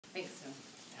Thanks, Tim.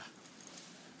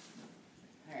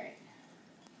 All right.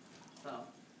 So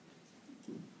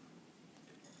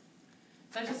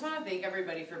I just want to thank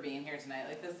everybody for being here tonight.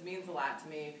 Like, this means a lot to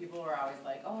me. People were always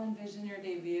like, oh, envision your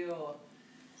debut.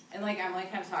 And like, I'm like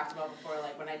kind of talked about before,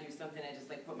 like when I do something, I just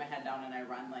like put my head down and I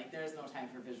run. Like, there's no time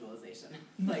for visualization.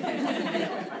 Like, I just make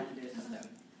my mind to do something.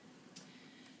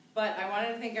 But I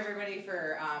wanted to thank everybody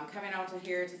for coming out to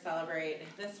here to celebrate.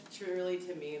 This truly,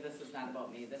 to me, this is not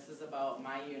about me. This is about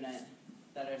my unit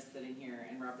that are sitting here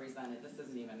and represented. This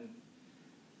isn't even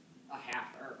a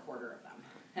half or a quarter of them.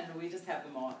 And we just have the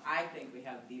most, I think we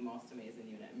have the most amazing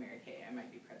unit in Mary Kay. I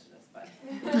might be prejudiced, but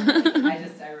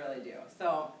I really do.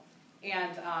 So,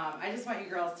 and I just want you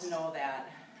girls to know that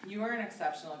you are an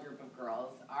exceptional group of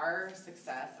girls. Our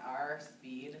success, our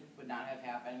speed would not have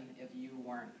happened if you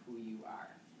weren't who you are.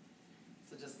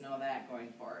 So just know that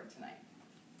going forward tonight.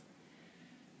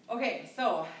 Okay,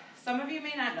 so some of you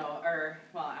may not know, or,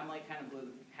 well, I'm like kind of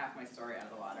blew half my story out of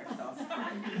the water, so.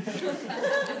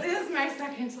 This is my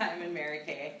second time in Mary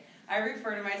Kay. I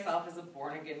refer to myself as a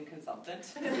born-again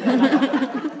consultant.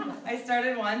 I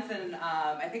started once in,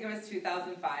 I think it was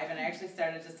 2005, and I actually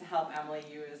started just to help Emily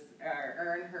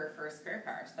earn her first career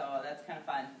car, so that's kind of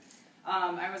fun.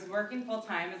 I was working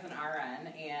full-time as an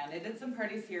RN, and I did some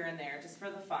parties here and there just for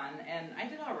the fun, and I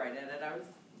did all right at it. I was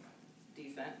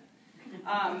decent.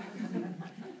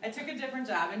 I took a different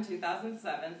job in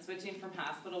 2007, switching from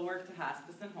hospital work to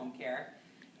hospice and home care,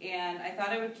 and I thought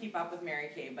I would keep up with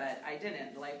Mary Kay, but I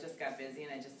didn't. Life just got busy,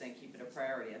 and I just didn't keep it a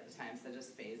priority at the time, so I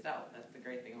just phased out. That's the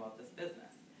great thing about this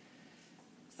business.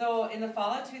 So in the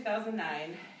fall of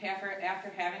 2009,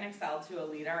 after having excelled to a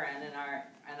lead RN in our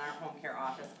home care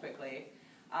office quickly,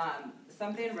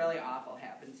 something really awful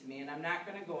happened to me, and I'm not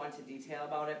going to go into detail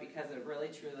about it because it really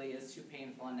truly is too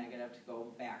painful and negative to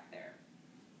go back there.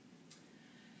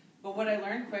 But what I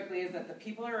learned quickly is that the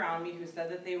people around me who said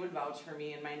that they would vouch for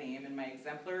me and my name and my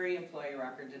exemplary employee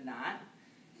record did not,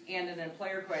 and an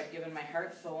employer who I'd given my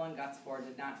heart, soul, and guts for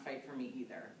did not fight for me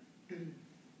either.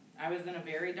 I was in a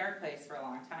very dark place for a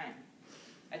long time.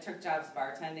 I took jobs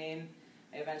bartending.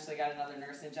 I eventually got another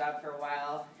nursing job for a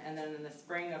while, and then in the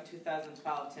spring of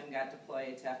 2012, Tim got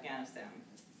deployed to Afghanistan.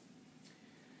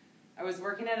 I was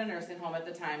working at a nursing home at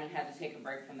the time and had to take a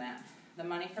break from that. The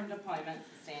money from deployment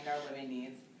sustained our living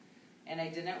needs, and I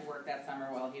didn't work that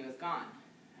summer while he was gone.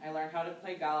 I learned how to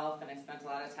play golf, and I spent a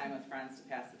lot of time with friends to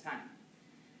pass the time.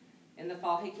 In the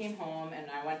fall, he came home, and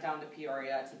I went down to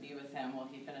Peoria to be with him while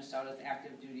he finished out his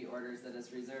active duty orders at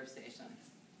his reserve station.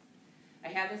 I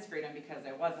had this freedom because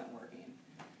I wasn't working.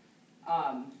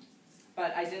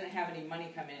 But I didn't have any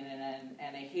money come in,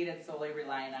 and I hated solely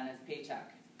relying on his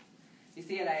paycheck. You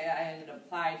see, I had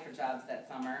applied for jobs that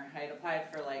summer. I had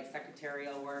applied for like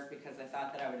secretarial work because I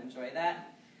thought that I would enjoy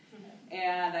that.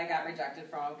 And I got rejected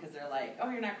from them because they're like, oh,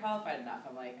 you're not qualified enough.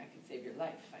 I'm like, I can save your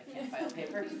life. I can't file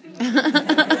papers.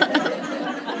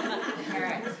 All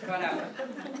right, whatever.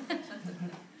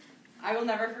 I will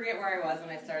never forget where I was when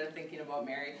I started thinking about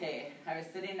Mary Kay. I was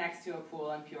sitting next to a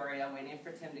pool in Peoria waiting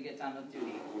for Tim to get done with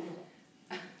duty.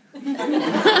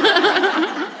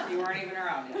 You weren't even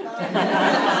around yet.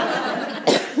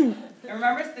 I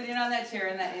remember sitting on that chair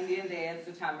in that Indian day in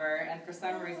September, and for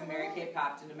some reason Mary Kay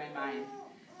popped into my mind.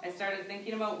 I started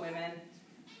thinking about women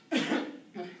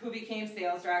who became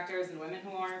sales directors and women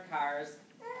who owned cars,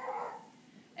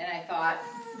 and I thought,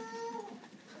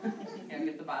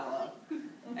 get the bottle out.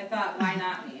 I thought, why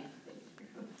not me?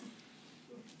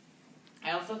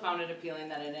 I also found it appealing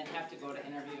that I didn't have to go to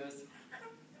interviews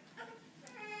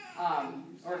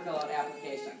or fill out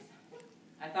applications.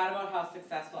 I thought about how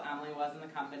successful Emily was in the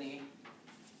company.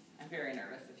 I'm very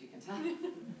nervous, if you can tell.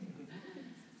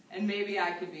 And maybe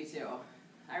I could be too.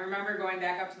 I remember going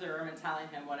back up to the room and telling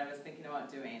him what I was thinking about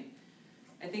doing.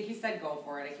 I think he said go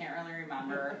for it. I can't really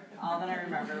remember. All that I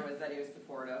remember was that he was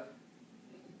supportive.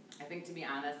 I think, to be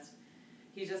honest,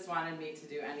 he just wanted me to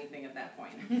do anything at that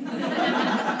point.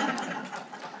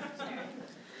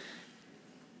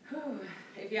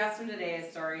 If you asked him today,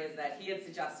 his story is that he had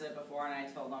suggested it before, and I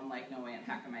told him, like, no way in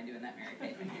heck am I doing that Mary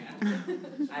Kay thing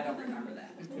again. I don't remember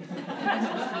that.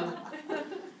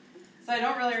 So I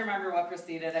don't really remember what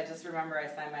proceeded. I just remember I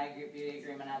signed my beauty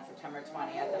agreement on September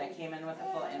 20th, and I came in with a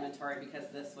full inventory because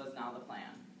this was now the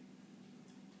plan.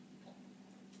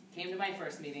 Came to my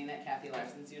first meeting at Kathy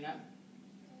Larson's unit.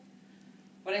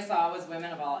 What I saw was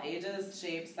women of all ages,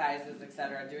 shapes, sizes,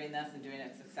 etc. doing this and doing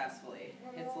it successfully.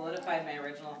 It solidified my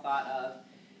original thought of,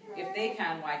 if they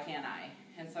can, why can't I?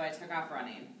 And so I took off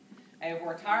running. I have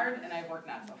worked hard, and I've worked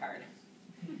not so hard.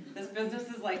 This business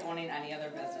is like owning any other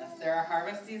business. There are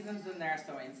harvest seasons and there are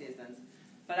sowing seasons.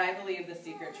 But I believe the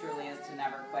secret truly is to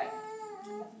never quit.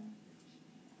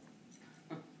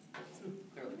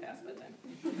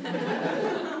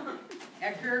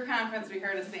 conference, we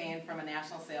heard a saying from a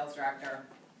national sales director,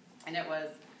 and it was,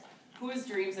 "Whose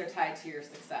dreams are tied to your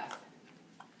success?"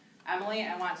 Emily,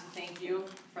 I want to thank you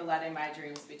for letting my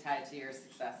dreams be tied to your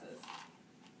successes,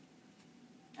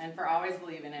 and for always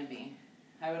believing in me.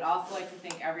 I would also like to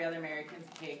thank every other Mary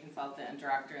Kay consultant and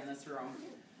director in this room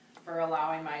for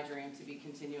allowing my dream to be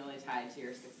continually tied to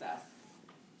your success.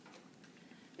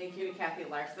 Thank you to Kathy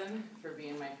Larson for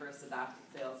being my first adopted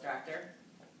sales director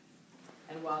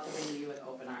and welcoming me with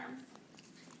open arms.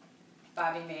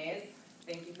 Bobby Mays,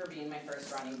 thank you for being my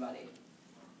first running buddy.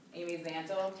 Amy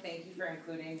Zanto, thank you for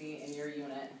including me in your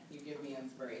unit. You give me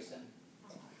inspiration.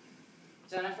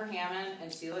 Jennifer Hammond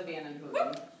and Sheila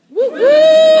Vandenhoven. Woo!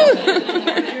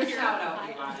 Your shout out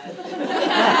you wanted.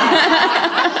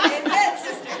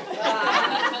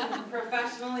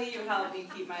 Professionally, you helped me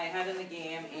keep my head in the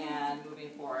game and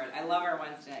moving forward. I love our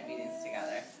Wednesday night meetings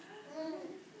together.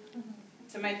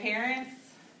 To my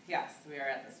parents, yes, we are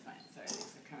at this point. Sorry,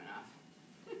 these are coming off.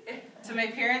 To my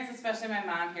parents, especially my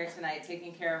mom here tonight,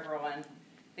 taking care of Rowan,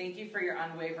 thank you for your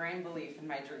unwavering belief in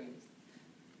my dreams.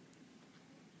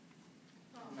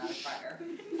 I'm not a crier.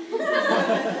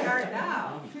 You are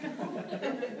now.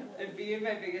 And being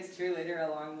my biggest cheerleader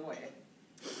along the way.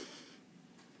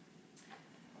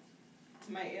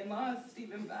 To my in-laws,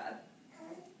 Steve and Beth,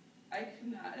 I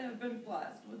could not have been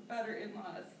blessed with better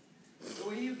in-laws. The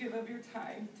way you give of your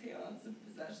time, talents, and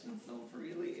possessions so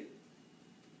freely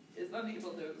is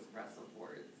unable to express with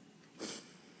words.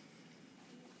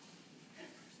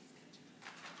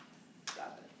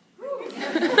 Stop it.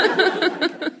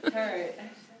 All right.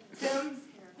 Tim,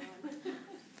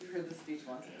 you heard the speech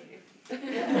once already.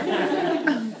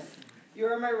 You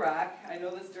are my rock. I know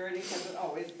this journey hasn't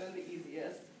always been the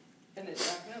easiest, and it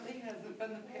definitely hasn't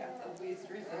been the path of least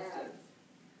resistance.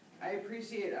 I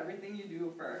appreciate everything you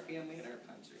do for our family and our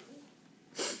country.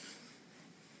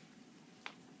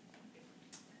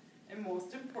 And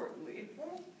most importantly,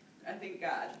 I thank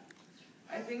God.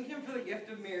 I thank Him for the gift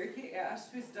of Mary Kay Ash,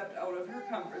 who stepped out of her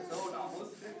comfort zone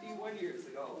almost 51 years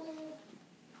ago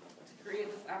to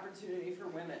create this opportunity for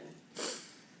women.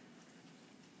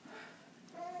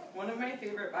 One of my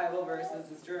favorite Bible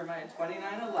verses is Jeremiah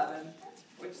 29:11,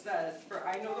 which says, "For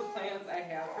I know the plans I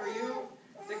have for you,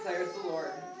 declares the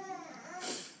Lord.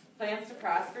 Plans to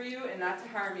prosper you and not to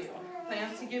harm you.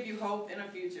 Plans to give you hope in a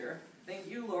future. Thank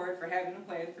you, Lord, for having a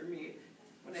plan for me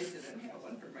when I didn't have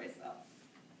one for myself."